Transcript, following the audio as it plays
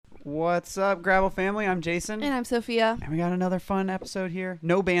What's up, Gravel family? I'm Jason. And I'm Sophia. And we got another fun episode here.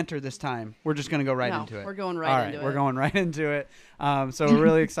 No banter this time. We're just going to go right into it. We're going right into it. We're going right into it. So we're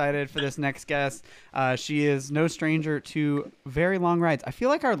really excited for this next guest. She is no stranger to very long rides. I feel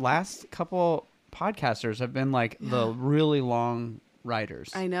like our last couple podcasters have been like the really long riders.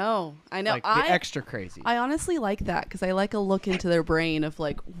 I know. Like the extra crazy. I honestly like that because I like a look into their brain of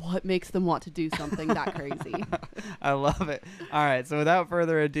like what makes them want to do something that crazy. I love it. All right. So without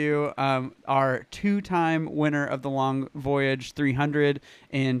further ado, our two-time winner of the Long Voyage 300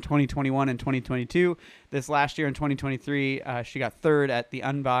 in 2021 and 2022. This last year in 2023, she got third at the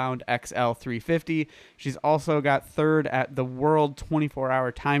Unbound XL 350. She's also got third at the World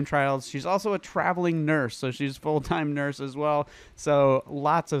 24-Hour Time Trials. She's also a traveling nurse, so she's a full-time nurse as well. So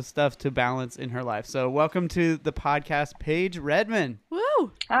lots of stuff to balance in her life. So welcome to the podcast, Paige Redman.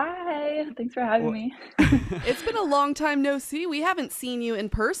 Woo! Hi, thanks for having me. It's been a long time no see. We haven't seen you in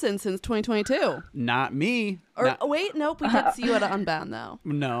person since 2022. Not me. Wait, nope, we did see you at Unbound though.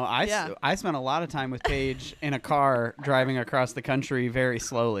 No, I spent a lot of time with Paige in a car driving across the country very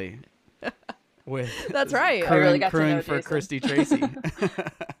slowly. That's right. I really got to crewing know for Jason. Christy Tracy.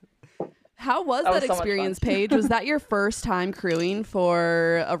 How was That was that so much experience, fun. Paige? Was that your first time crewing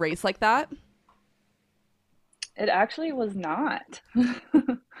for a race like that? It actually was not.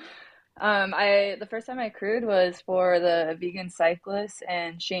 The first time I crewed was for the vegan cyclists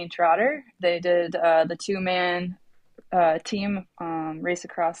and Shane Trotter. They did the two-man team race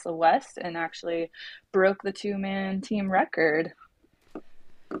across the West and actually broke the two-man team record.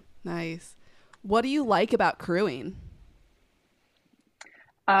 Nice. What do you like about crewing?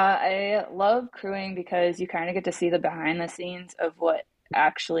 I love crewing because you kind of get to see the behind the scenes of what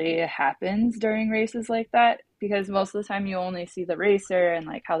actually happens during races like that, because most of the time you only see the racer and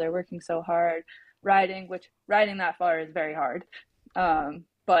like how they're working so hard riding, which riding that far is very hard.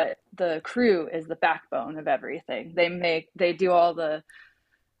 But the crew is the backbone of everything. They do all the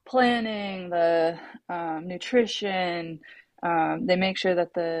planning, the nutrition, they make sure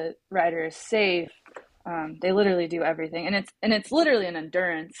that the rider is safe. They literally do everything, and it's literally an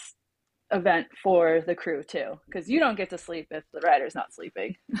endurance event for the crew too, because you don't get to sleep if the rider's not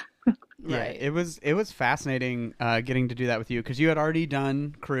sleeping. Yeah, Right. it was fascinating getting to do that with you because you had already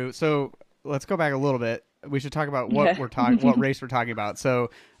done crew. So let's go back a little bit. We should talk about what what race we're talking about.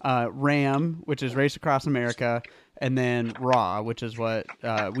 So Ram, which is Race Across America, and then Raw, which is what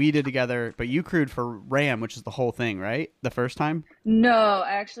we did together. But you crewed for Ram, which is the whole thing, right? The first time? No,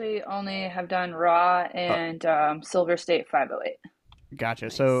 I actually only have done Raw and Silver State 508. Gotcha.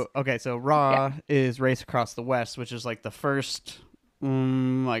 Nice. So Raw is Race Across the West, which is like the first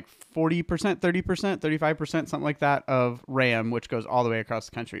like 40%, 30%, 35%, something like that of Ram, which goes all the way across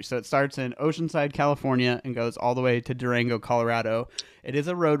the country. So it starts in Oceanside, California, and goes all the way to Durango, Colorado. It is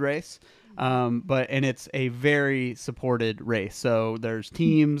a road race, and it's a very supported race. So there's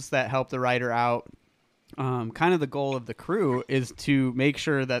teams that help the rider out. Kind of the goal of the crew is to make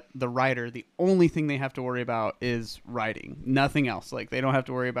sure that the rider, the only thing they have to worry about is riding, nothing else. Like they don't have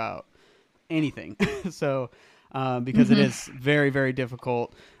to worry about anything. So because it is very, very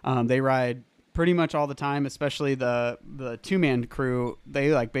difficult. They ride pretty much all the time, especially the two-man crew.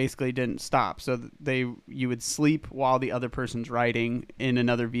 They like basically didn't stop. So you would sleep while the other person's riding in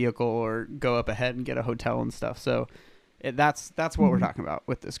another vehicle or go up ahead and get a hotel and stuff. So that's what we're talking about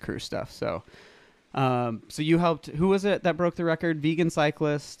with this crew stuff. So you helped, who was it that broke the record? Vegan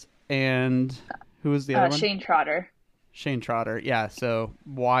cyclist, and who was the other one? Shane Trotter. Shane Trotter, yeah. So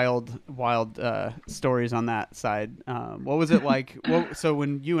wild stories on that side. What was it like? So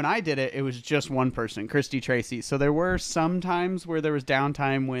when you and I did it, it was just one person, Christy Tracy. So there were some times where there was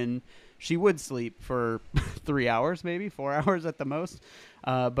downtime when she would sleep for 3 hours, maybe 4 hours at the most.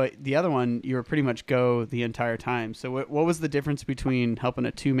 But the other one, you were pretty much go the entire time. So what was the difference between helping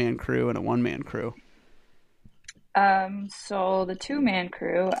a two-man crew and a one-man crew? So the two-man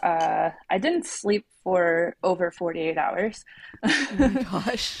crew, I didn't sleep for over 48 hours. Oh my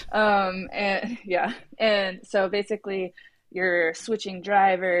gosh. And so basically you're switching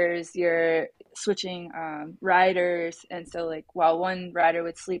drivers, you're switching riders, and so like while one rider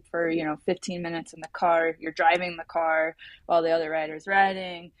would sleep for 15 minutes in the car, you're driving the car while the other rider's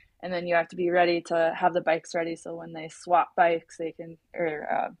riding, and then you have to be ready to have the bikes ready so when they swap bikes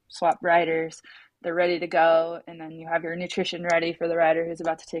swap riders, they're ready to go, and then you have your nutrition ready for the rider who's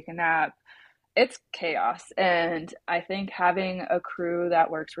about to take a nap. It's chaos, and I think having a crew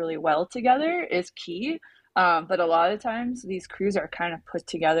that works really well together is key. But a lot of times these crews are kind of put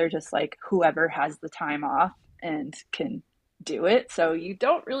together just like whoever has the time off and can do it. So you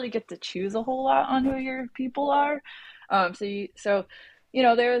don't really get to choose a whole lot on who your people are. So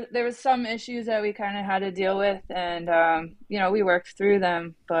there was some issues that we kind of had to deal with, and we worked through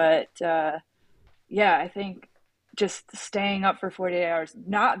them. But yeah, I think just staying up for 48 hours,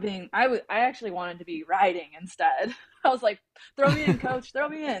 not being, I actually wanted to be riding instead. I was like, throw me in, coach, throw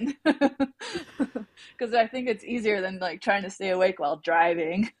me in. Because I think it's easier than like trying to stay awake while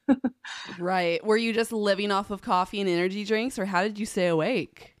driving. Right. Were you just living off of coffee and energy drinks, or how did you stay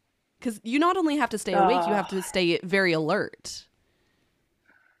awake? Because you not only have to stay awake, you have to stay very alert.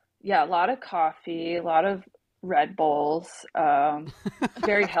 Yeah, a lot of coffee, a lot of Red Bulls,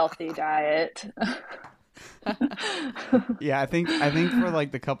 very healthy diet. Yeah, I think for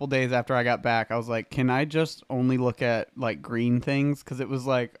like the couple days after I got back, I was like, can I just only look at like green things? Because it was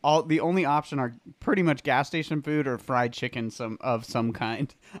like the only option are pretty much gas station food or fried chicken of some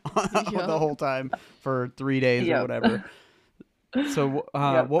kind the whole time for 3 days or whatever. So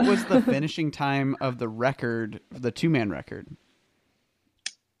what was the finishing time of the record, the 2-man record?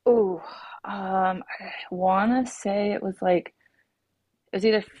 Oh, I want to say it was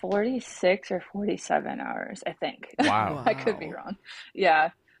either 46 or 47 hours, I think. Wow. I could be wrong. Yeah.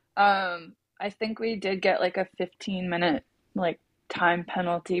 I think we did get like a 15-minute like time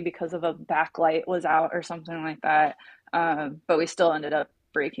penalty because of a backlight was out or something like that. But we still ended up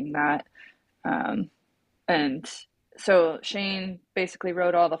breaking that. And so Shane basically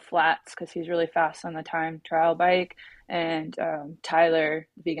rode all the flats because he's really fast on the time trial bike. And Tyler,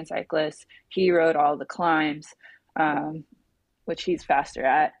 the vegan cyclist, he rode all the climbs, which he's faster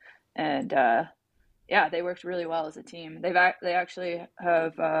at. And yeah, they worked really well as a team. They actually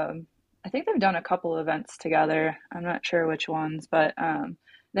have, I think they've done a couple events together. I'm not sure which ones, but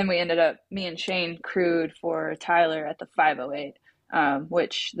then me and Shane crewed for Tyler at the 508,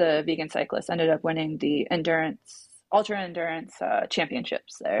 which the vegan cyclist ended up winning the ultra endurance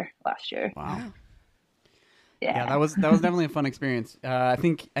championships there last year. Wow. Yeah, that was definitely a fun experience. I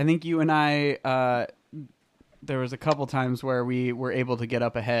think you and I, there was a couple times where we were able to get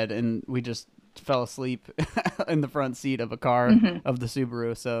up ahead and we just fell asleep in the front seat of a car of the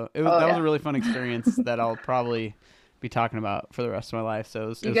Subaru. So that was a really fun experience that I'll probably be talking about for the rest of my life. So it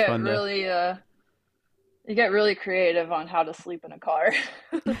was fun. You get really creative on how to sleep in a car.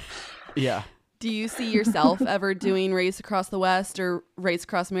 Yeah. Do you see yourself ever doing Race Across the West or Race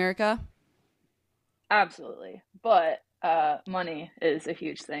Across America? Absolutely. But money is a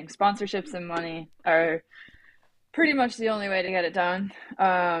huge thing. Sponsorships and money are pretty much the only way to get it done.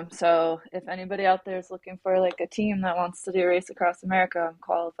 So if anybody out there is looking for like a team that wants to do Race Across America, I'm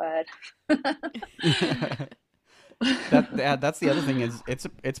qualified. That's the other thing is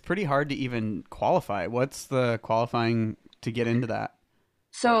it's pretty hard to even qualify. What's the qualifying to get into that?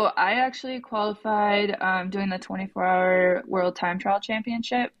 So I actually qualified doing the 24-hour World Time Trial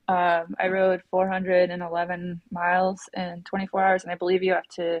Championship. I rode 411 miles in 24 hours, and I believe you have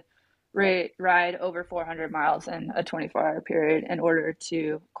to ride over 400 miles in a 24-hour period in order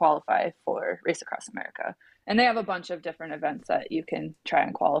to qualify for Race Across America. And they have a bunch of different events that you can try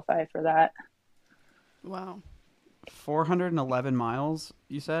and qualify for that. Wow. 411 miles,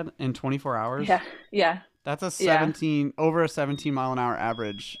 you said, in 24 hours? Yeah. That's over a 17 mile an hour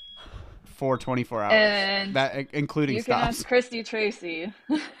average for 24 hours. And that including you stops. You can ask Christy Tracy.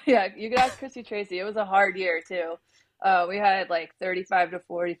 Yeah, you can ask Christy Tracy. It was a hard year too. We had like 35 to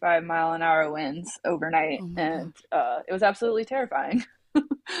 45 mile an hour winds overnight, and it was absolutely terrifying.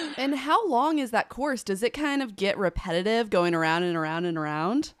 And how long is that course? Does it kind of get repetitive going around and around and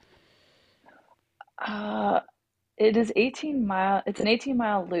around? It is 18 mile. It's an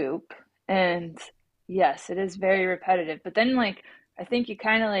 18-mile loop, and yes, it is very repetitive. But then, like, I think you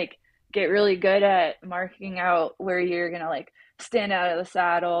kind of like get really good at marking out where you're gonna like stand out of the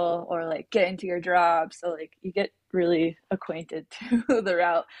saddle or like get into your drop. So like you get really acquainted to the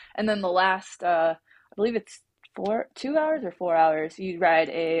route. And then the last, I believe it's 2 hours or 4 hours, you ride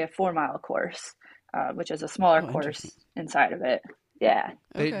a 4-mile course, which is a smaller course inside of it. Yeah.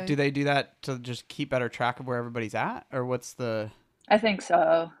 Do they do that to just keep better track of where everybody's at, or what's the? I think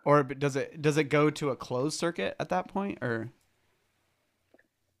so. Or does it go to a closed circuit at that point, or?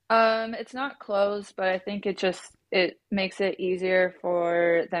 It's not closed, but I think it makes it easier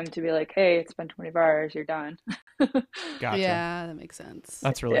for them to be like, hey, it's been 24 hours, you're done. Gotcha. Yeah, that makes sense.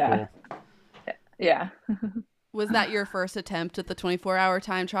 That's really cool. Yeah. Was that your first attempt at the 24-hour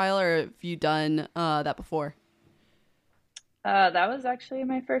time trial, or have you done that before? That was actually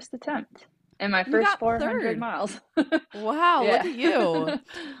my first attempt. And my first 400 miles. Wow, look at you.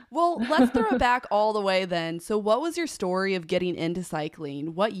 Well, let's throw it back all the way then. So what was your story of getting into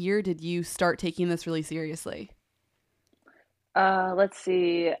cycling? What year did you start taking this really seriously? Let's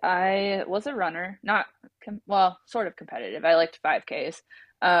see. I was a runner, not well, sort of competitive. I liked 5Ks.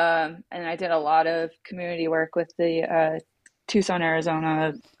 And I did a lot of community work with the Tucson,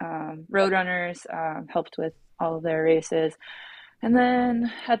 Arizona Roadrunners, helped with all of their races. And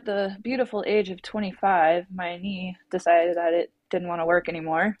then at the beautiful age of 25, my knee decided that it didn't want to work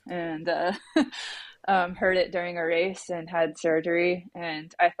anymore and hurt it during a race and had surgery.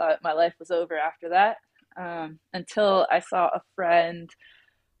 And I thought my life was over after that, until I saw a friend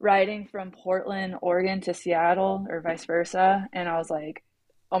riding from Portland, Oregon to Seattle or vice versa. And I was like,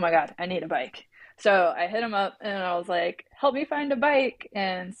 oh my God, I need a bike. So I hit him up and I was like, help me find a bike.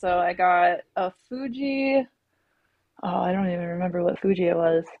 And so I got a Fuji. Oh, I don't even remember what Fuji it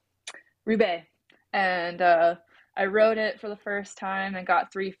was. Roubaix. And I rode it for the first time and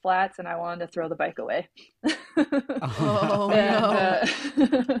got 3 flats, and I wanted to throw the bike away. Oh, Oh And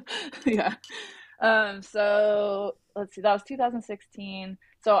no. yeah. So let's see, that was 2016.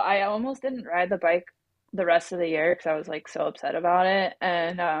 So I almost didn't ride the bike the rest of the year because I was like so upset about it.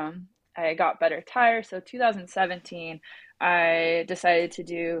 And I got better tires. So 2017, I decided to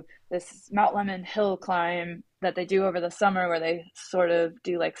do this Mount Lemon hill climb that they do over the summer where they sort of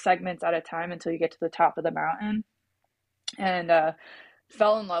do like segments at a time until you get to the top of the mountain. And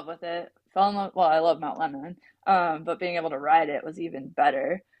fell in love with it. Fell in love. Well, I love Mount Lemon, but being able to ride it was even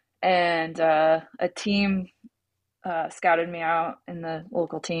better. And a team scouted me out in the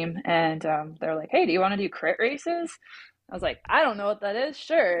local team, and they're like, "Hey, do you want to do crit races?" I was like, "I don't know what that is."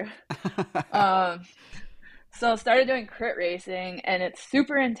 Sure. Um, so I started doing crit racing, and it's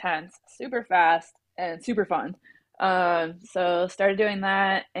super intense, super fast, and super fun. So started doing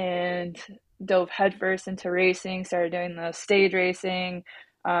that and dove headfirst into racing, started doing the stage racing,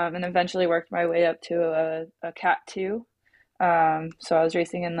 and eventually worked my way up to a Cat 2. So I was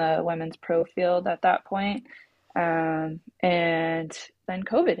racing in the women's pro field at that point. And then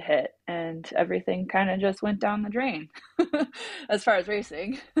COVID hit and everything kind of just went down the drain as far as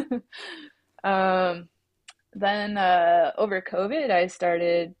racing. um, then over COVID, I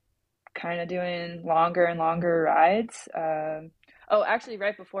started kind of doing longer and longer rides. Oh, actually,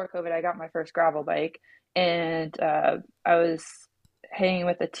 right before COVID, I got my first gravel bike, and I was hanging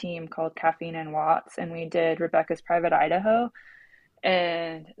with a team called Caffeine and Watts, and we did Rebecca's Private Idaho.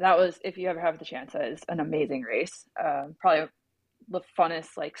 And that was, if you ever have the chance, that is an amazing race. Probably the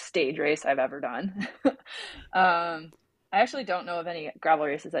funnest like stage race I've ever done. I actually don't know of any gravel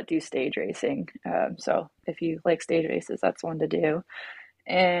races that do stage racing. So if you like stage races, that's one to do.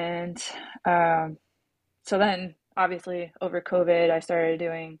 And so then, obviously, over COVID, I started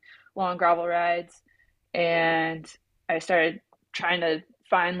doing long gravel rides, and I started trying to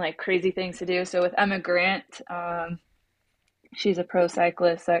find like crazy things to do. So with Emma Grant, she's a pro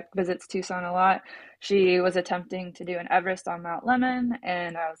cyclist that visits Tucson a lot. She was attempting to do an Everest on Mount Lemon,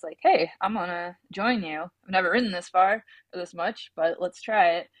 and I was like, hey, I'm gonna join you. I've never ridden this far or this much, but let's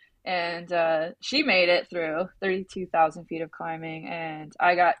try it. And she made it through 32,000 feet of climbing, and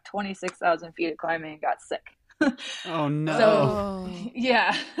I got 26,000 feet of climbing and got sick. Oh So, no. Oh.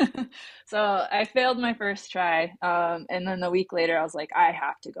 yeah. So I failed my first try. And then a week later, I was like, I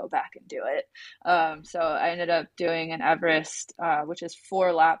have to go back and do it. So I ended up doing an Everest, which is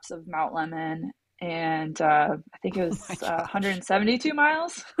 4 laps of Mount Lemon. And I think it Oh was my gosh. 172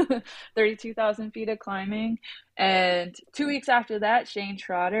 miles, 32,000 feet of climbing. And 2 weeks after that, Shane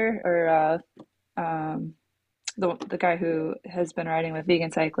Schroeder, or the guy who has been riding with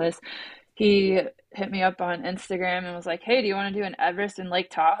vegan cyclists, he hit me up on Instagram and was like, "Hey, do you want to do an Everest in Lake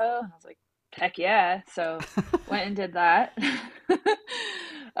Tahoe?" And I was like, "Heck yeah!" So went and did that.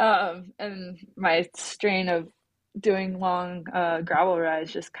 And my strain of doing long gravel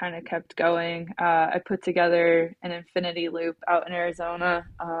rides just kind of kept going. I put together an infinity loop out in Arizona.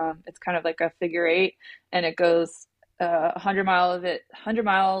 It's kind of like a figure eight, and it goes 100 mile of it. 100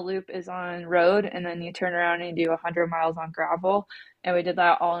 mile loop is on road, and then you turn around and you do 100 miles on gravel. And we did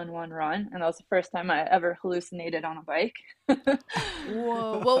that all in one run, and that was the first time I ever hallucinated on a bike.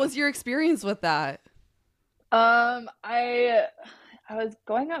 Whoa. What was your experience with that? I was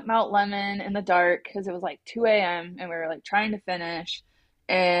going up Mount Lemon in the dark because it was like 2 a.m. and we were like trying to finish,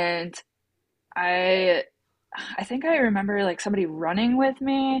 and I I think I remember like somebody running with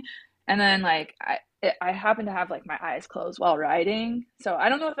me, and then like I happened to have like my eyes closed while riding. So I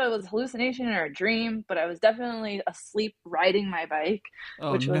don't know if it was hallucination or a dream, but I was definitely asleep riding my bike,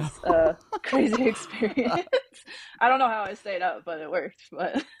 Oh which no. was a crazy experience. I don't know how I stayed up, but it worked.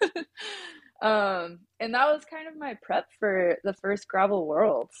 But and that was kind of my prep for the first gravel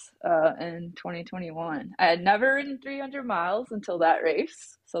worlds in 2021. I had never ridden 300 miles until that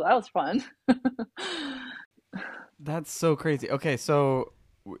race, so that was fun. That's so crazy. Okay, so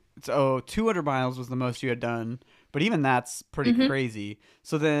 200 miles was the most you had done, but even that's pretty Hmm. crazy.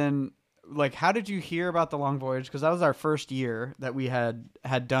 So then, like, how did you hear about the long voyage? Because that was our first year that we had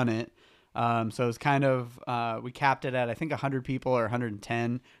done it. So it was kind of we capped it at I think 100 people or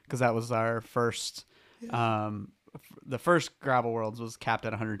 110 because that was our first. The first Gravel Worlds was capped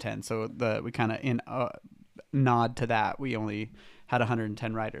at 110. So we kind of in nod to that we only had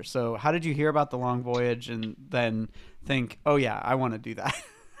 110 riders. So how did you hear about the long voyage and then think, oh yeah, I want to do that?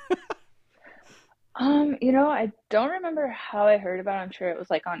 I don't remember how I heard about it. I'm sure it was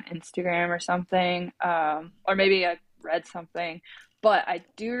like on Instagram or something, or maybe I read something. But I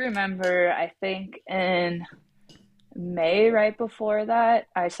do remember, I think in May, right before that,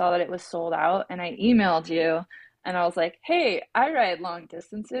 I saw that it was sold out, and I emailed you, and I was like, "Hey, I ride long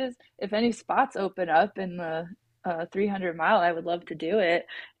distances. If any spots open up in the 300 mile, I would love to do it."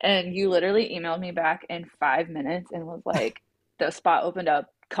 And you literally emailed me back in 5 minutes and was like, "The spot opened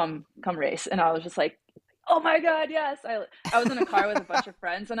up. Come race." And I was just like, "Oh my God, yes!" I was in a car with a bunch of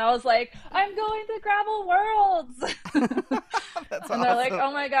friends, and I was like, "I'm going to Gravel Worlds," That's and they're like, awesome.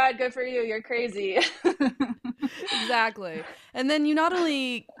 "Oh my God, good for you. You're crazy." Exactly. And then you not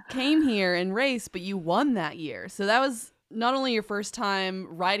only came here and raced, but you won that year. So that was not only your first time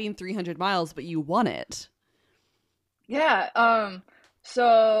riding 300 miles, but you won it. Yeah,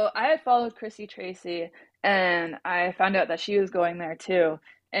 so I had followed Chrissy Tracy and I found out that she was going there too.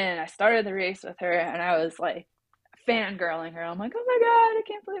 And I started the race with her and I was like fangirling her. I'm like, "Oh my God, I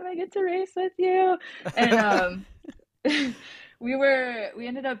can't believe I get to race with you." And we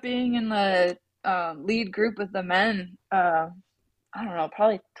ended up being in the lead group with the men. I don't know,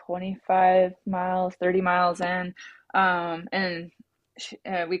 probably 25 miles, 30 miles in. And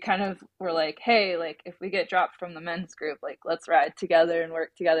we kind of were like, "Hey, like if we get dropped from the men's group, like let's ride together and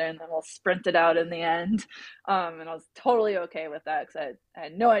work together and then we'll sprint it out in the end." And I was totally okay with that because I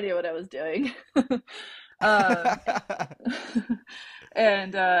had no idea what I was doing. um,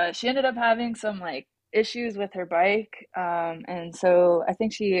 and she ended up having some like issues with her bike. And so I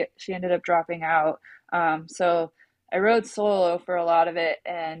think she ended up dropping out. So I rode solo for a lot of it,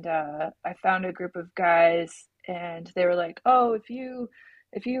 and I found a group of guys, and they were like, "Oh, if you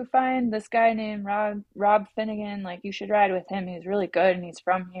find this guy named Rob Finnegan, like you should ride with him. He's really good, and he's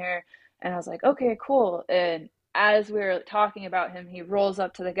from here." And I was like, "Okay, cool." And as we were talking about him, he rolls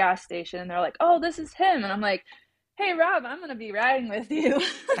up to the gas station, and they're like, "Oh, this is him." And I'm like, "Hey, Rob, I'm gonna be riding with you."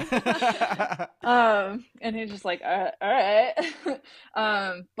 And he's just like, all right."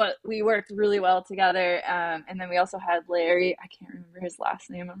 But we worked really well together. And then we also had Larry. I can't remember his last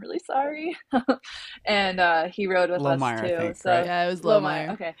name. I'm really sorry. And he rode with us Lohmeyer, I too. think, So right? Yeah, it was Lomar,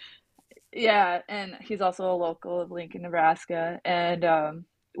 Lohmeyer. okay. Yeah, and he's also a local of Lincoln, Nebraska. And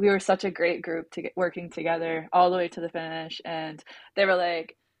we were such a great group to get working together all the way to the finish. And they were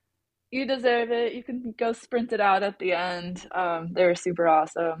like, "You deserve it. You can go sprint it out at the end." They were super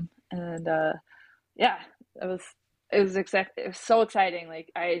awesome, and yeah, it was it was so exciting.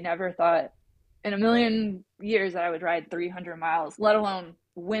 Like I never thought in a million years that I would ride 300 miles, let alone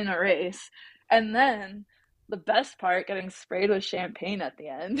win a race. And then the best part, getting sprayed with champagne at the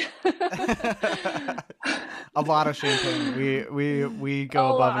end. A lot of champagne. We A go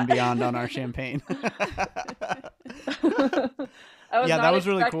above and lot. beyond on our champagne. I was Yeah, that not was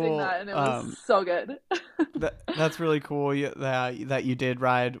really expecting cool. that, and it was so good. That's really cool that you did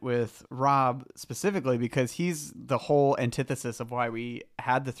ride with Rob specifically because he's the whole antithesis of why we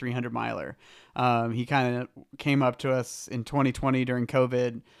had the 300 miler. He kind of came up to us in 2020 during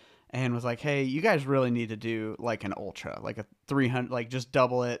COVID and was like, "Hey, you guys really need to do like an ultra, like a 300, like just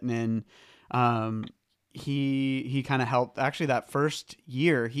double it." And then um, he kind of helped. Actually, that first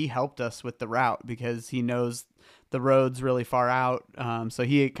year, he helped us with the route because he knows the road's really far out. So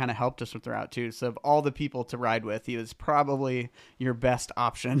he kind of helped us with the route too. So of all the people to ride with, he was probably your best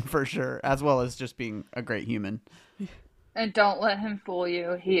option for sure, as well as just being a great human. And don't let him fool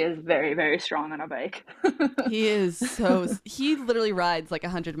you. He is very, very strong on a bike. He literally rides like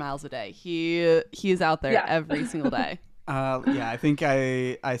 100 miles a day. He is out there Yeah. every single day. Yeah, I think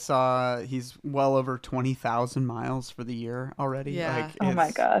I saw he's well over 20,000 miles for the year already. Yeah. Like Oh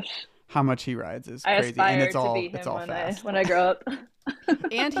my it's gosh. how much he rides is I crazy, and aspire to be it's him all when I fast. when I grow up.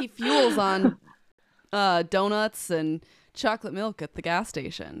 And he fuels on donuts and chocolate milk at the gas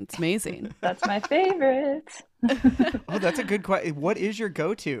station. It's amazing. That's my favorite. Oh, that's a good question. What is your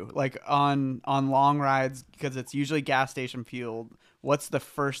go-to like on long rides? Because it's usually gas station fueled. What's the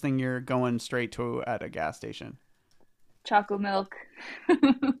first thing you're going straight to at a gas station? Chocolate milk.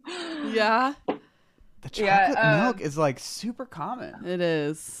 Yeah, The Yeah, chocolate milk is like super common. it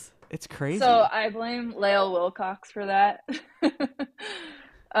is. It's So crazy. I blame Lael Wilcox for that.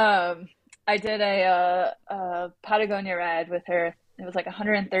 I did a Patagonia ride with her. It was like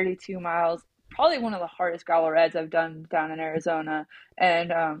 132 miles, probably one of the hardest gravel rides I've done down in Arizona.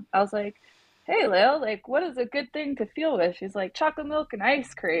 And I was like, "Hey, Lael, like, what is a good thing to fuel with?" She's like, "Chocolate milk and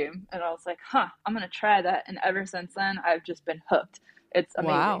ice cream." And I was like, "Huh, I'm gonna try that." And ever since then, I've just been hooked. It's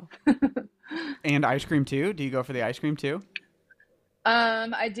amazing. Wow. And ice cream too? Do you go for the ice cream too?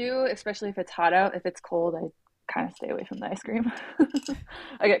 I do, especially if it's hot out. If it's cold, I kind of stay away from the ice cream.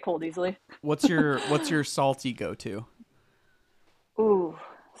 I get cold easily. What's your salty go to? Ooh,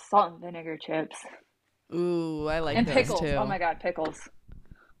 salt and vinegar chips. Ooh, I like And those pickles. Oh too. my God, pickles.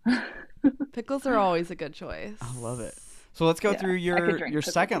 Pickles are always a good choice. I love it. So let's go Yeah, through I could your drink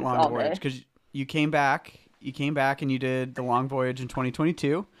pickle second juice long all voyage, day. because you came back and you did the long voyage in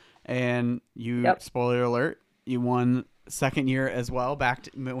 2022, and you, Yep. spoiler alert, you won second year as well.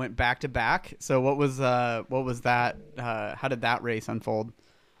 Went back to back. So what was that? How did that race unfold?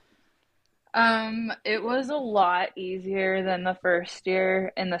 It was a lot easier than the first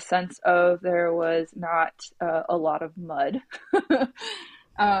year in the sense of there was not a lot of mud.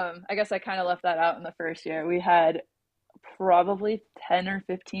 I guess I kind of left that out in the first year. We had probably 10 or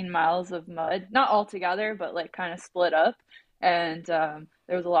 15 miles of mud, not all together, but like kind of split up. And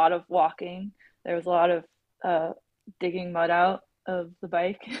there was a lot of walking. There was a lot of uh, digging mud out of the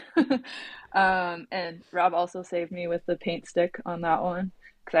bike. And Rob also saved me with the paint stick on that one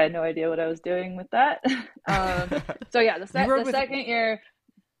because I had no idea what I was doing with that. So yeah, You rode the with second year.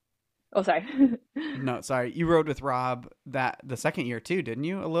 Oh, sorry. No, sorry. You rode with Rob that the second year too, didn't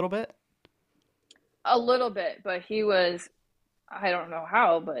you? A little bit. A little bit, but he was, I don't know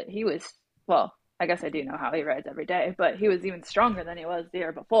how, but he was, well, I guess I do know how he rides every day, but he was even stronger than he was the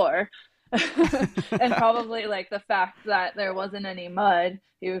year before. And probably like the fact that there wasn't any mud,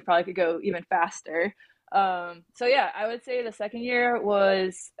 he would probably could go even faster. So yeah, I would say the second year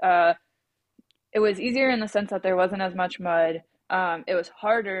was it was easier in the sense that there wasn't as much mud. It was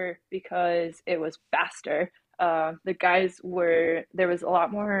harder because it was faster. The guys were there was a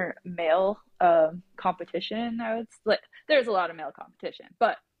lot more male competition. I would like there's a lot of male competition,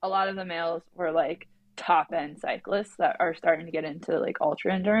 but a lot of the males were like top end cyclists that are starting to get into like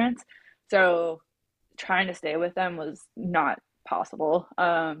ultra endurance. So trying to stay with them was not possible.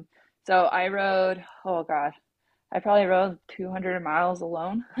 So I rode, oh God, I probably rode 200 miles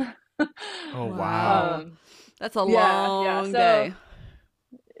alone. Oh wow. Wow. Um, That's a yeah. long day.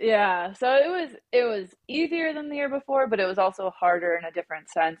 So it was easier than the year before, but it was also harder in a different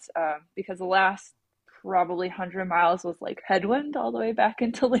sense because the last probably 100 miles was like headwind all the way back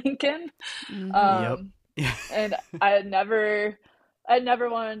into Lincoln. Hmm. Yep. Um, and I had never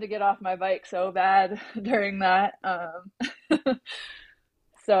wanted to get off my bike so bad during that.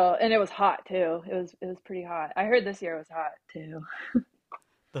 So and it was hot too. It was pretty hot. I heard this year was hot too.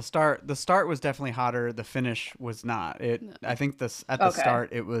 The start was definitely hotter. The finish was not. No. I think this at the Okay. start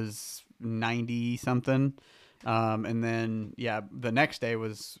it was 90 something. And then yeah, the next day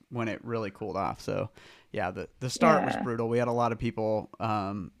was when it really cooled off. So yeah, the start was Yeah. brutal. We had a lot of people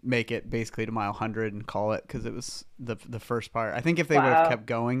make it basically to mile 100 and call it because it was the first part. I think if they would have Wow. kept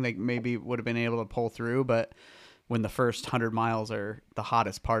going, they maybe would have been able to pull through, but when the first 100 miles are the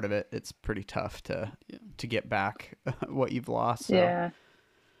hottest part of it, it's pretty tough to Yeah. to get back what you've lost. So Yeah.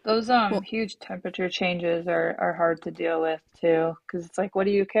 Those Well, huge temperature changes are hard to deal with too, because it's like, what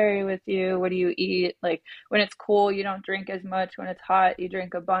do you carry with you? What do you eat? Like when it's cool, you don't drink as much. When it's hot, you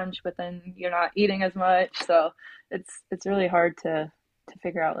drink a bunch, but then you're not eating as much. So it's really hard to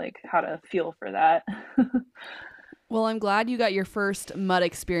figure out like how to fuel for that. well, I'm glad you got your first mud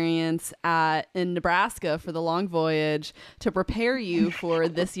experience in Nebraska for the long voyage to prepare you for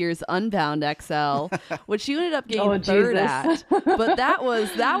this year's Unbound XL, which you ended up getting Oh third Jesus. at. But that was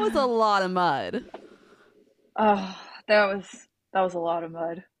a lot of mud. Oh, that was a lot of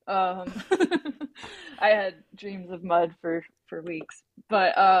mud. I had dreams of mud for weeks.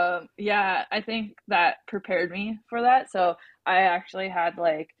 But yeah, I think that prepared me for that. So I actually had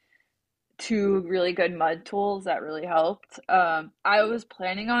like two really good mud tools that really helped. I was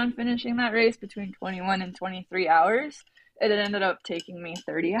planning on finishing that race between 21 and 23 hours. It ended up taking me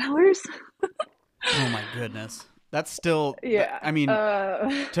 30 hours. oh my goodness. That's still, Yeah. I mean,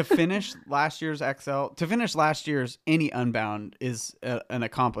 to finish last year's XL, to finish last year's any Unbound is an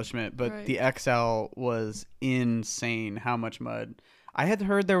accomplishment, but Right. the XL was insane how much mud. I had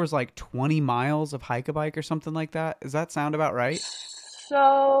heard there was like 20 miles of hike-a-bike or something like that. Does that sound about right?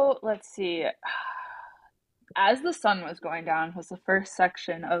 So let's see. As the sun was going down was the first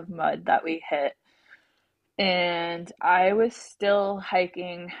section of mud that we hit. and I was still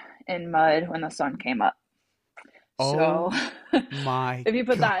hiking in mud when the sun came up. So, Oh my if you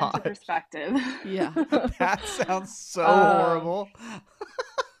put that into gosh. perspective, Yeah. That sounds so um, horrible.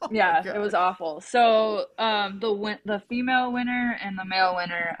 Oh my yeah, it was gosh. awful. So, the female winner and the male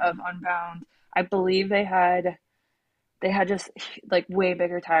winner of Unbound, I believe they had just like way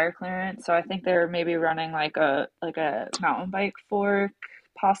bigger tire clearance. So I think they were maybe running like a mountain bike fork,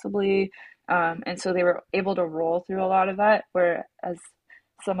 possibly. And so they were able to roll through a lot of that, whereas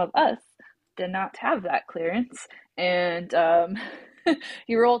some of us did not have that clearance. And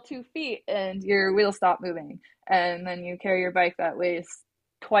you roll 2 feet and your wheels stop moving. And then you carry your bike that weighs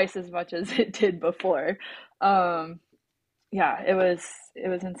twice as much as it did before. Um, yeah, it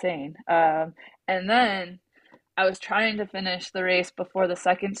was insane. And then I was trying to finish the race before the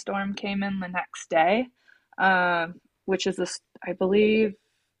second storm came in the next day, which is this, I believe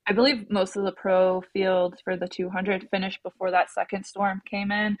most of the pro field for the 200 finished before that second storm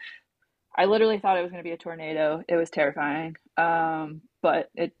came in. I literally thought it was going to be a tornado. It was terrifying, but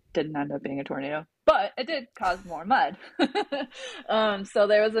it didn't end up being a tornado. But it did cause more mud. So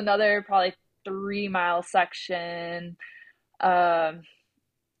there was another probably 3 mile section. Um,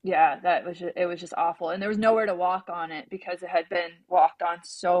 yeah, it was just awful. And there was nowhere to walk on it because it had been walked on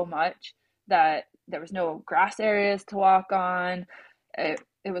so much that there was no grass areas to walk on. It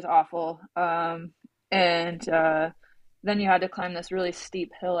was awful. And then you had to climb this really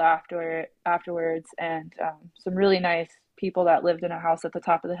steep hill afterwards, and some really nice people that lived in a house at the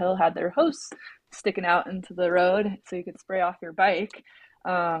top of the hill had their hose sticking out into the road so you could spray off your bike,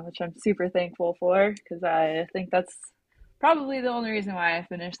 which I'm super thankful for because I think that's probably the only reason why I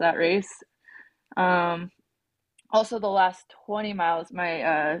finished that race. Um, Also, the last 20 miles,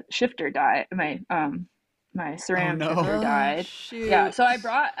 my shifter died. My Oh SRAM shifter no. Oh, died. Yeah, shoot. so I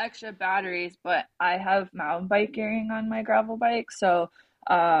brought extra batteries, but I have mountain bike gearing on my gravel bike, so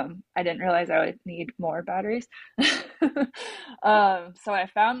I didn't realize I would need more batteries. So I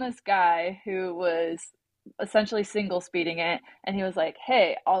found this guy who was essentially single speeding it, and he was like,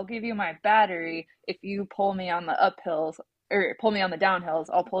 "Hey, I'll give you my battery if you pull me on the uphills or pull me on the downhills.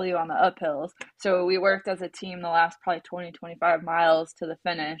 I'll pull you on the uphills." So we worked as a team the last probably 20, 25 miles to the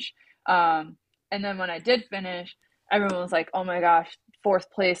finish. And then when I did finish, everyone was like, "Oh my gosh, fourth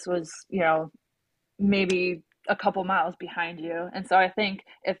place was, maybe a couple miles behind you." And so I think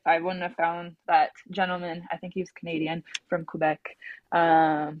if I wouldn't have found that gentleman, I think he was Canadian from Quebec.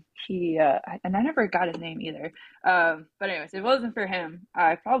 He and I never got his name either. But anyways, if it wasn't for him,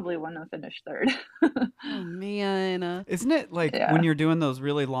 I probably wouldn't have finished third. Oh, man. Isn't it like when Yeah. you're doing those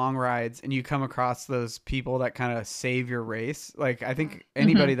really long rides and you come across those people that kind of save your race? Like, I think Hmm.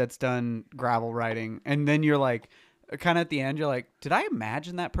 anybody that's done gravel riding, and then you're like, kind of at the end, you're like, did I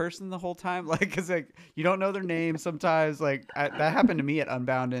imagine that person the whole time? Like, because like you don't know their name sometimes. Like, that happened to me at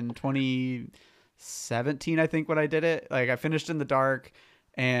Unbound in 2017, I think, when I did it. Like, I finished in the dark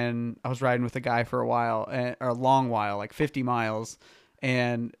and I was riding with a guy for a while, or a long while, like 50 miles.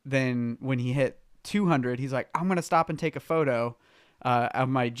 And then when he hit 200, he's like, I'm gonna stop and take a photo of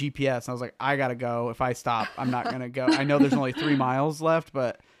my GPS. And I was like, I gotta go. If I stop, I'm not gonna go. I know there's only 3 miles left,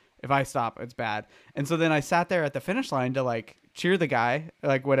 but if I stop, it's bad. And so then I sat there at the finish line to like cheer the guy,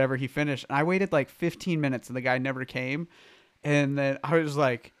 like whatever he finished. And I waited like 15 minutes and the guy never came. And then I was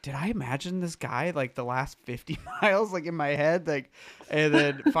like, did I imagine this guy like the last 50 miles, like in my head? Like, and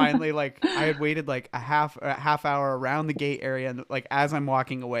then finally, like I had waited like a half hour around the gate area. And like, as I'm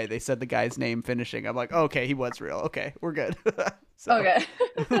walking away, they said the guy's name finishing. I'm like, okay, he was real. Okay, we're good. So, Okay.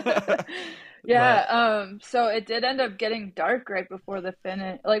 but Yeah, so it did end up getting dark right before the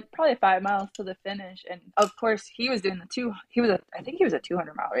finish, like probably 5 miles to the finish. And of course, he was doing I think he was a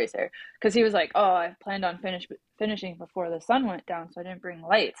 200-mile racer because he was like, "Oh, I planned on finishing before the sun went down, so I didn't bring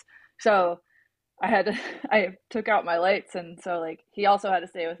lights." So I took out my lights, and so like he also had to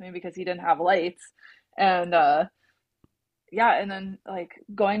stay with me because he didn't have lights. And yeah, and then like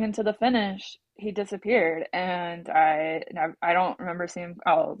going into the finish, he disappeared, and I don't remember seeing him,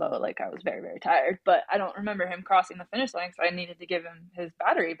 although like I was very very tired, but I don't remember him crossing the finish line, so I needed to give him his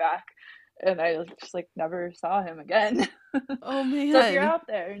battery back, and I just like never saw him again. Oh, So if you're man. out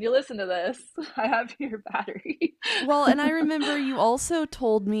there and you listen to this, I have your battery. Well, and I remember you also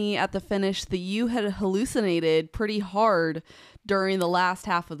told me at the finish that you had hallucinated pretty hard during the last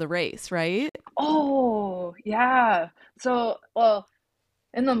half of the race, right? Oh yeah. So well,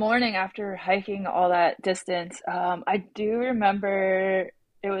 in the morning after hiking all that distance, I do remember.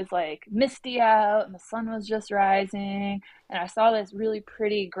 it was like misty out and the sun was just rising, and I saw this really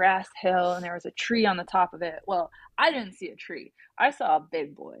pretty grass hill and there was a tree on the top of it. Well, I didn't see a tree. I saw a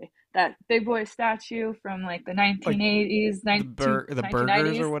big boy. That big boy statue from like the Like 1980s, the burgers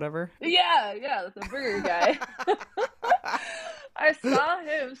 1990s. or whatever. Yeah, yeah, the burger guy. I saw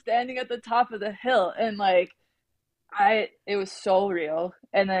him standing at the top of the hill, and like it was so real.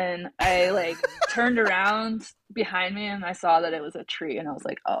 And then I like turned around behind me and I saw that it was a tree, and I was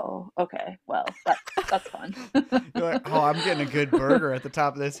like, "Oh, okay. Well, that's fun." You're like, oh, I'm getting a good burger at the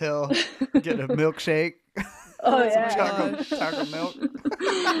top of this hill. Getting a milkshake. Oh Some yeah. chocolate milk.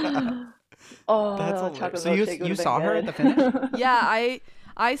 That's Oh, hilarious. chocolate So milkshake would you have saw her at the finish? been good. Yeah,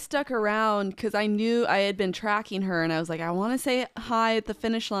 I stuck around because I knew I had been tracking her, and I was like, I want to say hi at the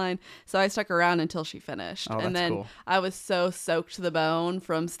finish line. So I stuck around until she finished. Oh, And that's then cool. I was so soaked to the bone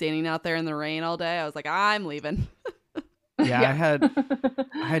from standing out there in the rain all day. I was like, I'm leaving. Yeah, Yeah.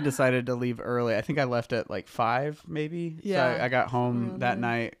 I had decided to leave early. I think I left at like 5 maybe. Yeah, So I got home around that there.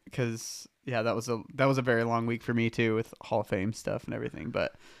 night because yeah, that was a very long week for me too with Hall of Fame stuff and everything.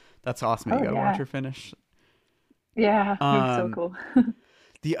 But that's awesome. You Oh got to watch yeah. her finish. Yeah, it was so Um, cool.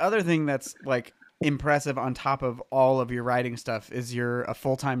 the other thing that's like impressive on top of all of your writing stuff is you're a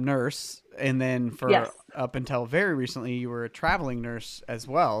full-time nurse, and then for Yes. up until very recently you were a traveling nurse as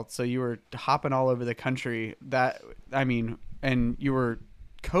well. So you were hopping all over the country. And you were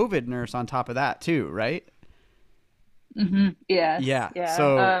COVID nurse on top of that too, right? Yes. Yeah. Yeah.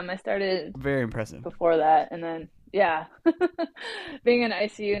 So I started very impressive. before that, and then yeah, being an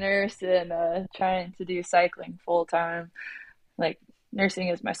ICU nurse and trying to do cycling full time. Like, nursing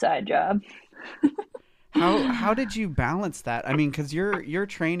is my side job. How did you balance that? I mean, because you're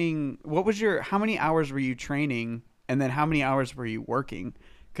training. How many hours were you training, and then how many hours were you working?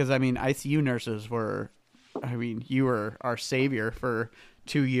 Because I mean, ICU nurses were, I mean, you were our savior for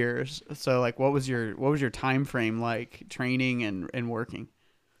 2 years. So like, what was your time frame like training and working?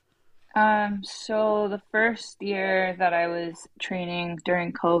 So the first year that I was training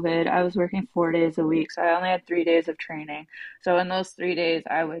during COVID, I was working 4 days a week, so I only had 3 days of training. So in those 3 days,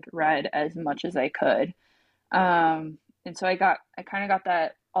 I would ride as much as I could. And so I kind of got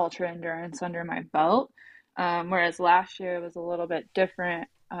that ultra endurance under my belt. Whereas last year was a little bit different,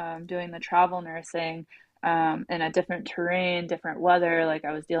 doing the travel nursing, in a different terrain, different weather. Like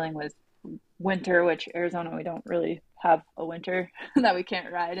I was dealing with winter, which Arizona, we don't really have a winter that we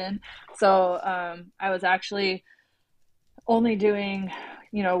can't ride in. So, I was actually only doing,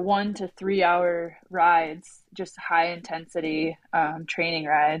 1 to 3 hour rides, just high intensity, training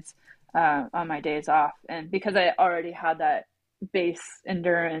rides, on my days off. And because I already had that base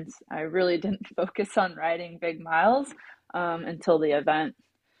endurance, I really didn't focus on riding big miles, until the event.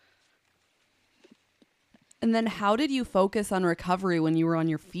 And then how did you focus on recovery when you were on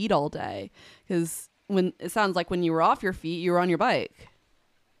your feet all day? Because when it sounds like when you were off your feet, you were on your bike.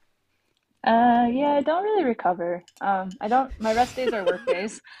 Yeah, I don't really recover. I don't, my rest days are work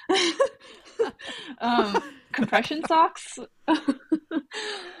days. Compression socks.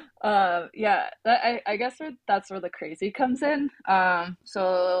 Yeah, I guess that's where the crazy comes in.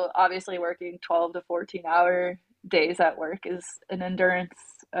 So obviously working 12 to 14-hour days at work is an endurance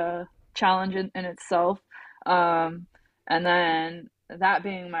challenge in itself. And then that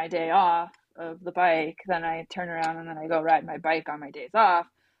being my day off of the bike, then I turn around and then I go ride my bike on my days off.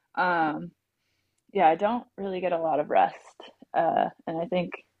 Um, yeah, I don't really get a lot of rest. And I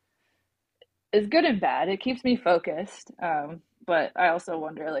think it's good and bad. It keeps me focused. But I also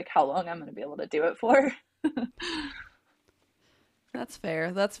wonder like how long I'm going to be able to do it for. That's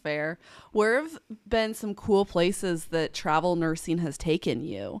fair. That's fair. Where have been some cool places that travel nursing has taken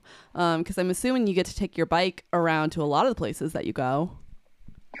you? Because I'm assuming you get to take your bike around to a lot of the places that you go.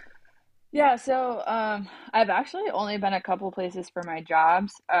 Yeah, so I've actually only been a couple places for my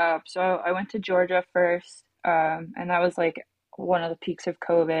jobs. So I went to Georgia first, and that was like one of the peaks of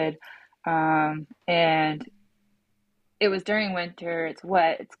COVID. And it was during winter. It's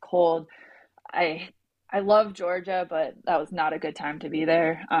wet. It's cold. I I love Georgia, but that was not a good time to be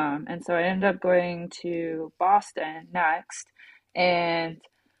there. And so I ended up going to Boston next. And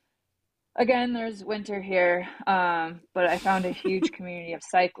again, there's winter here, but I found a huge community of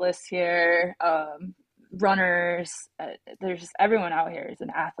cyclists here, runners. There's just everyone out here is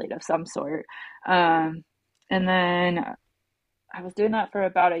an athlete of some sort. And then I was doing that for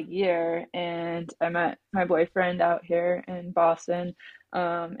about a year, and I met my boyfriend out here in Boston,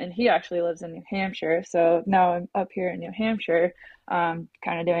 and he actually lives in New Hampshire. So now I'm up here in New Hampshire, kind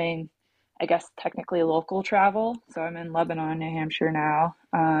of doing, I guess, technically local travel. So I'm in Lebanon, New Hampshire now,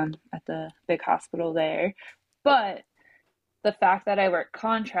 at the big hospital there. But the fact that I work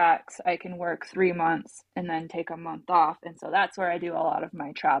contracts, I can work 3 months and then take a month off. And so that's where I do a lot of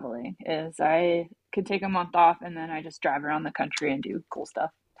my traveling is I could take a month off and then I just drive around the country and do cool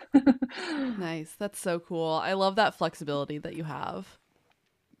stuff. Nice. That's so cool. I love that flexibility that you have.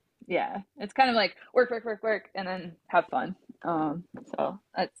 Yeah, it's kind of like work, work, work, work, and then have fun. So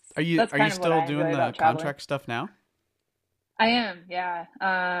that's Are you kind of what still I doing enjoy the about traveling. contract stuff now? I am, yeah.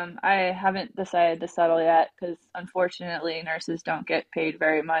 I haven't decided to settle yet because unfortunately nurses don't get paid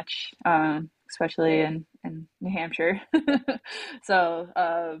very much, especially in New Hampshire. So,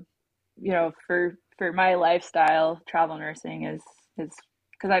 for my lifestyle, travel nursing is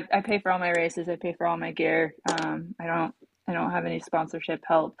because I pay for all my races, I pay for all my gear. I don't have any sponsorship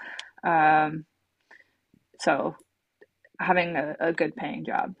help. Um, so having a good paying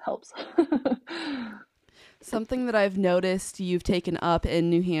job helps. Something that I've noticed you've taken up in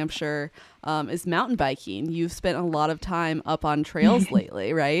New Hampshire is mountain biking. You've spent a lot of time up on trails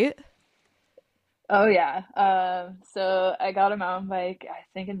lately, right? Oh yeah. So I got a mountain bike, I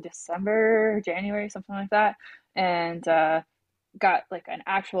think in December, January, something like that, and got like an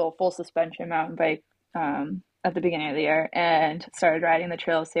actual full suspension mountain bike at the beginning of the year, and started riding the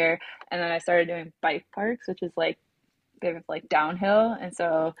trails here. And then I started doing bike parks, which is like kind of like downhill. And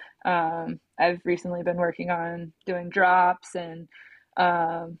so I've recently been working on doing drops and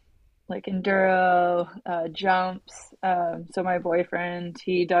um, like enduro jumps. So my boyfriend,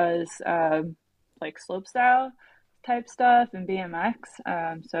 he does like slope style type stuff and BMX.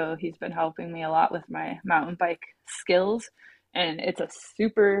 So he's been helping me a lot with my mountain bike skills. And it's a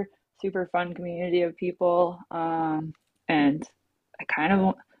super, super fun community of people. And I kind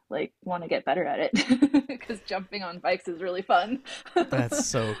of like want to get better at it because jumping on bikes is really fun. That's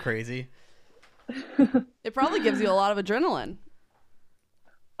so crazy. It probably gives you a lot of adrenaline.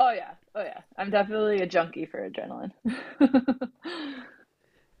 Oh yeah. Oh yeah. I'm definitely a junkie for adrenaline.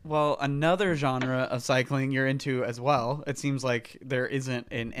 Well, another genre of cycling you're into as well. It seems like there isn't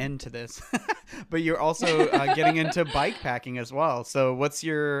an end to this, but you're also getting into bike packing as well. So, what's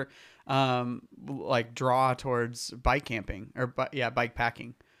your like draw towards bike camping or bike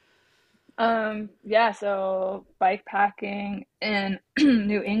packing? Yeah, so bike packing in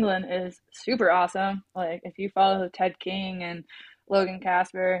New England is super awesome. Like if you follow Ted King and Logan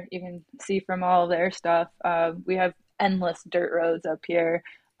Casper, you can see from all of their stuff. We have endless dirt roads up here.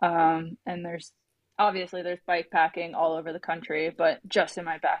 And there's bike packing all over the country, but just in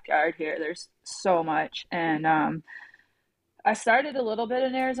my backyard here, there's so much. And I started a little bit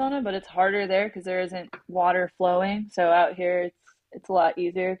in Arizona, but it's harder there because there isn't water flowing. So out here, it's a lot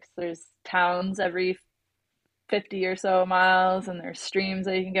easier because there's towns every 50 or so miles, and there's streams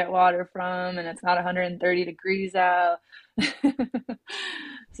that you can get water from, and it's not 130 degrees out.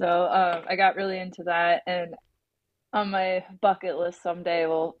 So I got really into that, and on my bucket list someday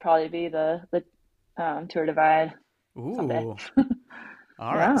will probably be the Tour Divide someday. Ooh.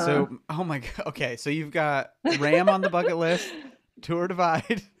 All right. Yeah. So, oh my God. Okay. So you've got Ram on the bucket list, Tour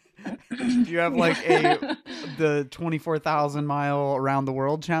Divide. Do you have like the 24,000 mile around the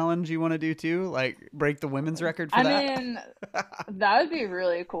world challenge you want to do too? Like break the women's record for I that? mean, that would be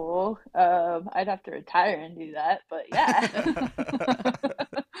really cool. I'd have to retire and do that, but yeah.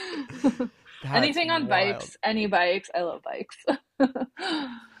 That's Anything on wild. bikes, any bikes. I love bikes. Well,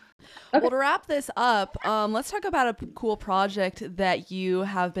 Okay. to wrap this up, let's talk about a cool project that you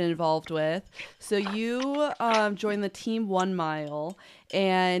have been involved with. So you joined the Team 1 Mile,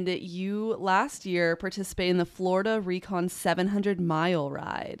 and you last year participated in the Florida Recon 700 mile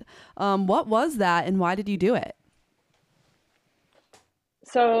ride. What was that, and why did you do it?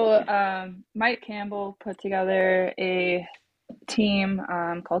 So, Mike Campbell put together a team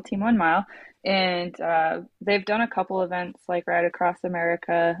called Team 1 Mile, and they've done a couple events like right across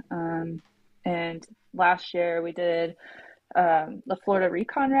America. And last year we did the Florida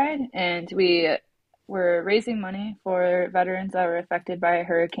Recon Ride, and we were raising money for veterans that were affected by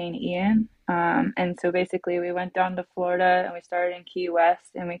Hurricane Ian. And so basically, we went down to Florida and we started in Key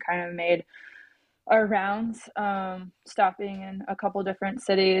West, and we kind of made our rounds, stopping in a couple different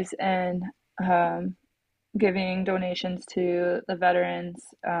cities and um, giving donations to the veterans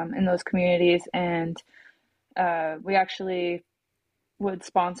in those communities. And we actually would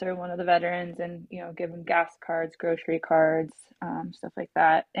sponsor one of the veterans and give them gas cards, grocery cards, stuff like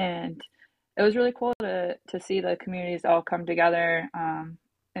that. And it was really cool to see the communities all come together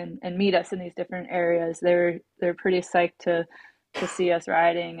and meet us in these different areas. They're pretty psyched to see us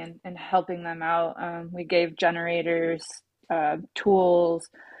riding and helping them out. We gave generators, tools,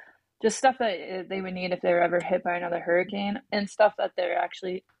 just stuff that they would need if they were ever hit by another hurricane, and stuff that they're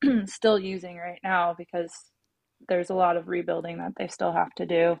actually still using right now because there's a lot of rebuilding that they still have to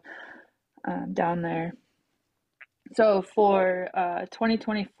do down there. So for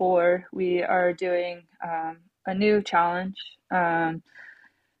 2024, we are doing a new challenge.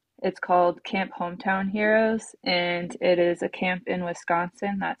 It's called Camp Hometown Heroes, and it is a camp in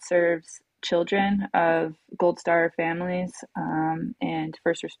Wisconsin that serves children of Gold Star families and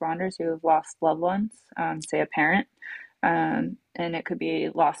first responders who have lost loved ones, say a parent. And it could be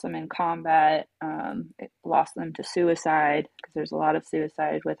lost them in combat, it lost them to suicide, because there's a lot of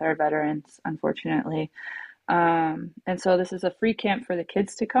suicide with our veterans, unfortunately. And so this is a free camp for the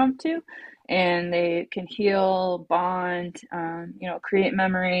kids to come to, and they can heal, bond, create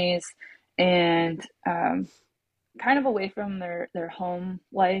memories, and kind of away from their home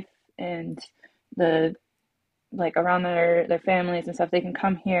life and the like around their families and stuff. They can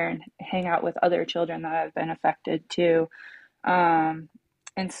come here and hang out with other children that have been affected too. And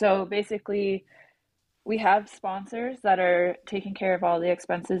so basically, we have sponsors that are taking care of all the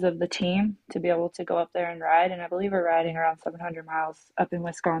expenses of the team to be able to go up there and ride. And I believe we're riding around 700 miles up in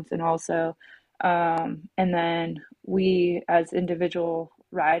Wisconsin also. And then we, as individual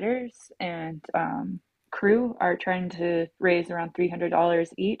riders and crew, are trying to raise around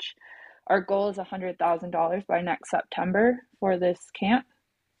 $300 each. Our goal is $100,000 by next September for this camp.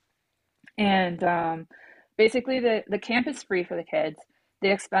 And basically, the camp is free for the kids.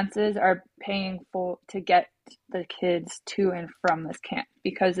 The expenses are paying for to get the kids to and from this camp,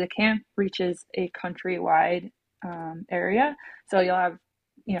 because the camp reaches a countrywide area. So you'll have,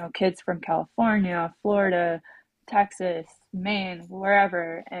 kids from California, Florida, Texas, Maine,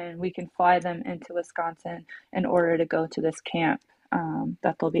 wherever, and we can fly them into Wisconsin in order to go to this camp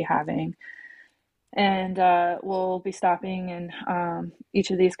that they'll be having. And we'll be stopping in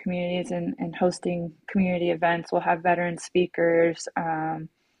each of these communities and hosting community events. We'll have veteran speakers, and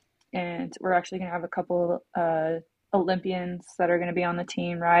we're actually going to have a couple Olympians that are going to be on the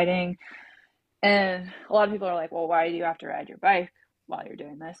team riding. And a lot of people are like, well, why do you have to ride your bike while you're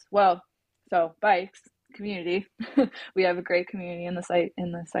doing this? Well, so bikes, community. We have a great community in the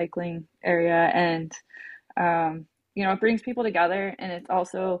cycling area, and it brings people together, and it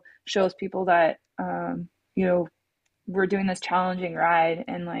also shows people that we're doing this challenging ride,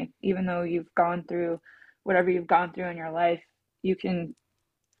 and like, even though you've gone through whatever you've gone through in your life, you can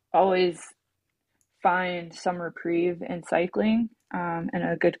always find some reprieve in cycling, and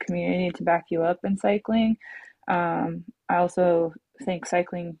a good community to back you up in cycling. I also think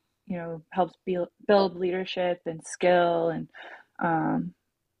cycling, helps build leadership and skill, and a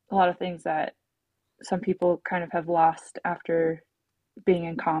lot of things that some people kind of have lost after being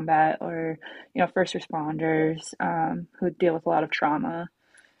in combat, or first responders who deal with a lot of trauma.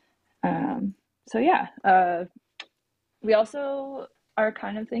 So yeah, we also are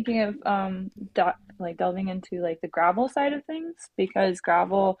kind of thinking of delving into like the gravel side of things, because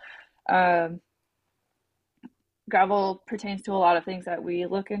gravel pertains to a lot of things that we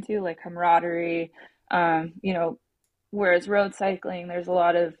look into, like camaraderie. Whereas road cycling, there's a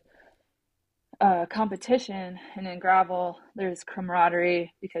lot of competition, and in gravel there's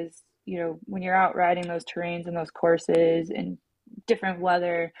camaraderie, because when you're out riding those terrains and those courses in different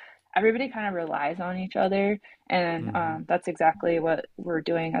weather, everybody kind of relies on each other, and that's exactly what we're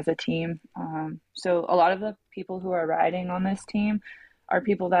doing as a team. So a lot of the people who are riding on this team are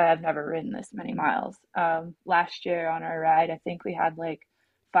people that have never ridden this many miles. Last year on our ride, I think we had like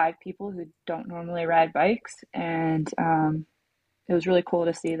 5 people who don't normally ride bikes, and it was really cool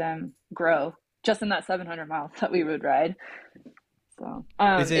to see them grow just in that 700 miles that we would ride. So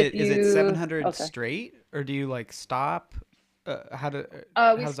is it 700 straight, or do you like stop? How we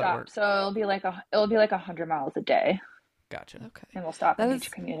does stop, that work? so it'll be like 100 miles a day. Gotcha. Okay. And we'll stop in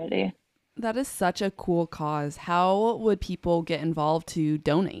each community. That is such a cool cause. How would people get involved to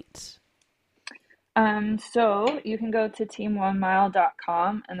donate? So you can go to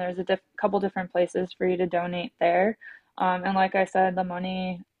team1mile.com, and there's a couple different places for you to donate there. And like I said, the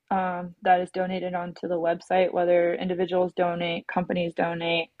money that is donated onto the website, whether individuals donate, companies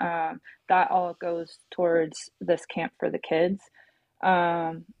donate, that all goes towards this camp for the kids.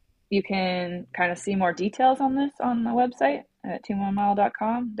 You can kind of see more details on this on the website at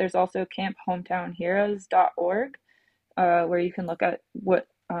team1mile.com. There's also camphometownheroes.org, where you can look at what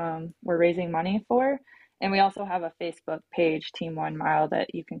we're raising money for. And we also have a Facebook page, Team 1 Mile,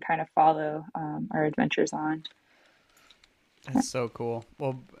 that you can kind of follow our adventures on. That's so cool.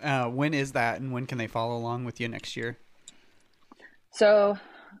 Well, when is that, and when can they follow along with you next year? So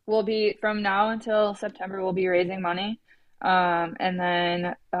we'll be, from now until September, we'll be raising money. And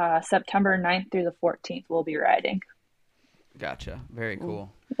then September 9th through the 14th, we'll be riding. Gotcha. Very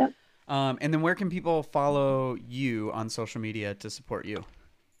cool. Yep. And then where can people follow you on social media to support you?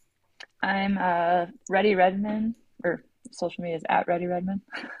 I'm Reddy Redman, or social media is at Reddy Redman.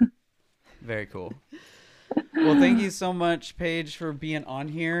 Very cool. Well, thank you so much, Paige, for being on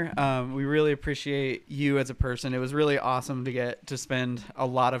here. We really appreciate you as a person. It was really awesome to get to spend a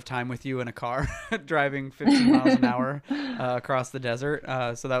lot of time with you in a car driving 15 miles an hour across the desert.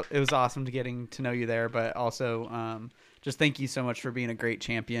 So that it was awesome to getting to know you there, but also just thank you so much for being a great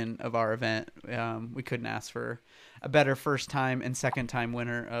champion of our event. We couldn't ask for a better first time and second time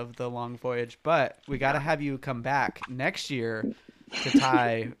winner of the Long Voyage, but we got to have you come back next year to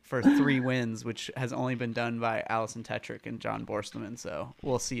tie for 3 wins, which has only been done by Allison Tetrick and John Borstelman. So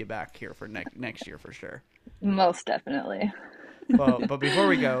we'll see you back here for next year for sure. Most definitely. Well, but before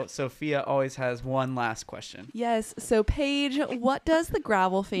we go, Sophia always has one last question. Yes. So Paige, what does the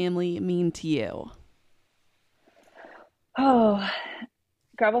Gravel family mean to you? Oh,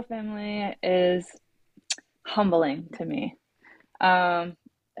 Gravel family is humbling to me.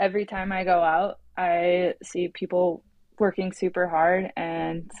 Every time I go out, I see people working super hard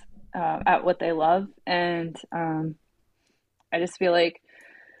and at what they love, and I just feel like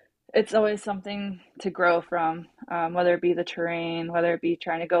it's always something to grow from, whether it be the terrain, whether it be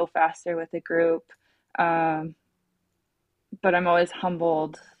trying to go faster with a group, but I'm always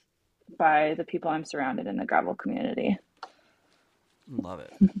humbled by the people I'm surrounded in the gravel community. Love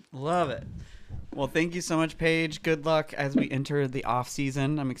it. Love it. Well, thank you so much, Paige. Good luck as we enter the off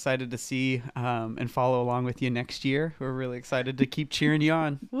season. I'm excited to see and follow along with you next year. We're really excited to keep cheering you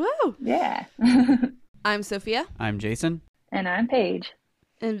on. Woo! Yeah. I'm Sophia. I'm Jason. And I'm Paige.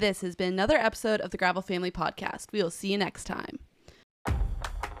 And this has been another episode of the Gravel Family Podcast. We will see you next time.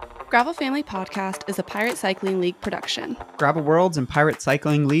 Gravel Family Podcast is a Pirate Cycling League production. Gravel Worlds and Pirate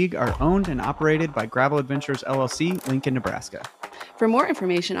Cycling League are owned and operated by Gravel Adventures LLC, Lincoln, Nebraska. For more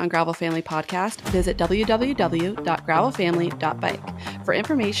information on Gravel Family Podcast, visit www.gravelfamily.bike. For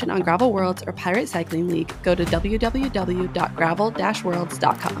information on Gravel Worlds or Pirate Cycling League, go to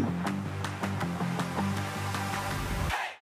www.gravel-worlds.com.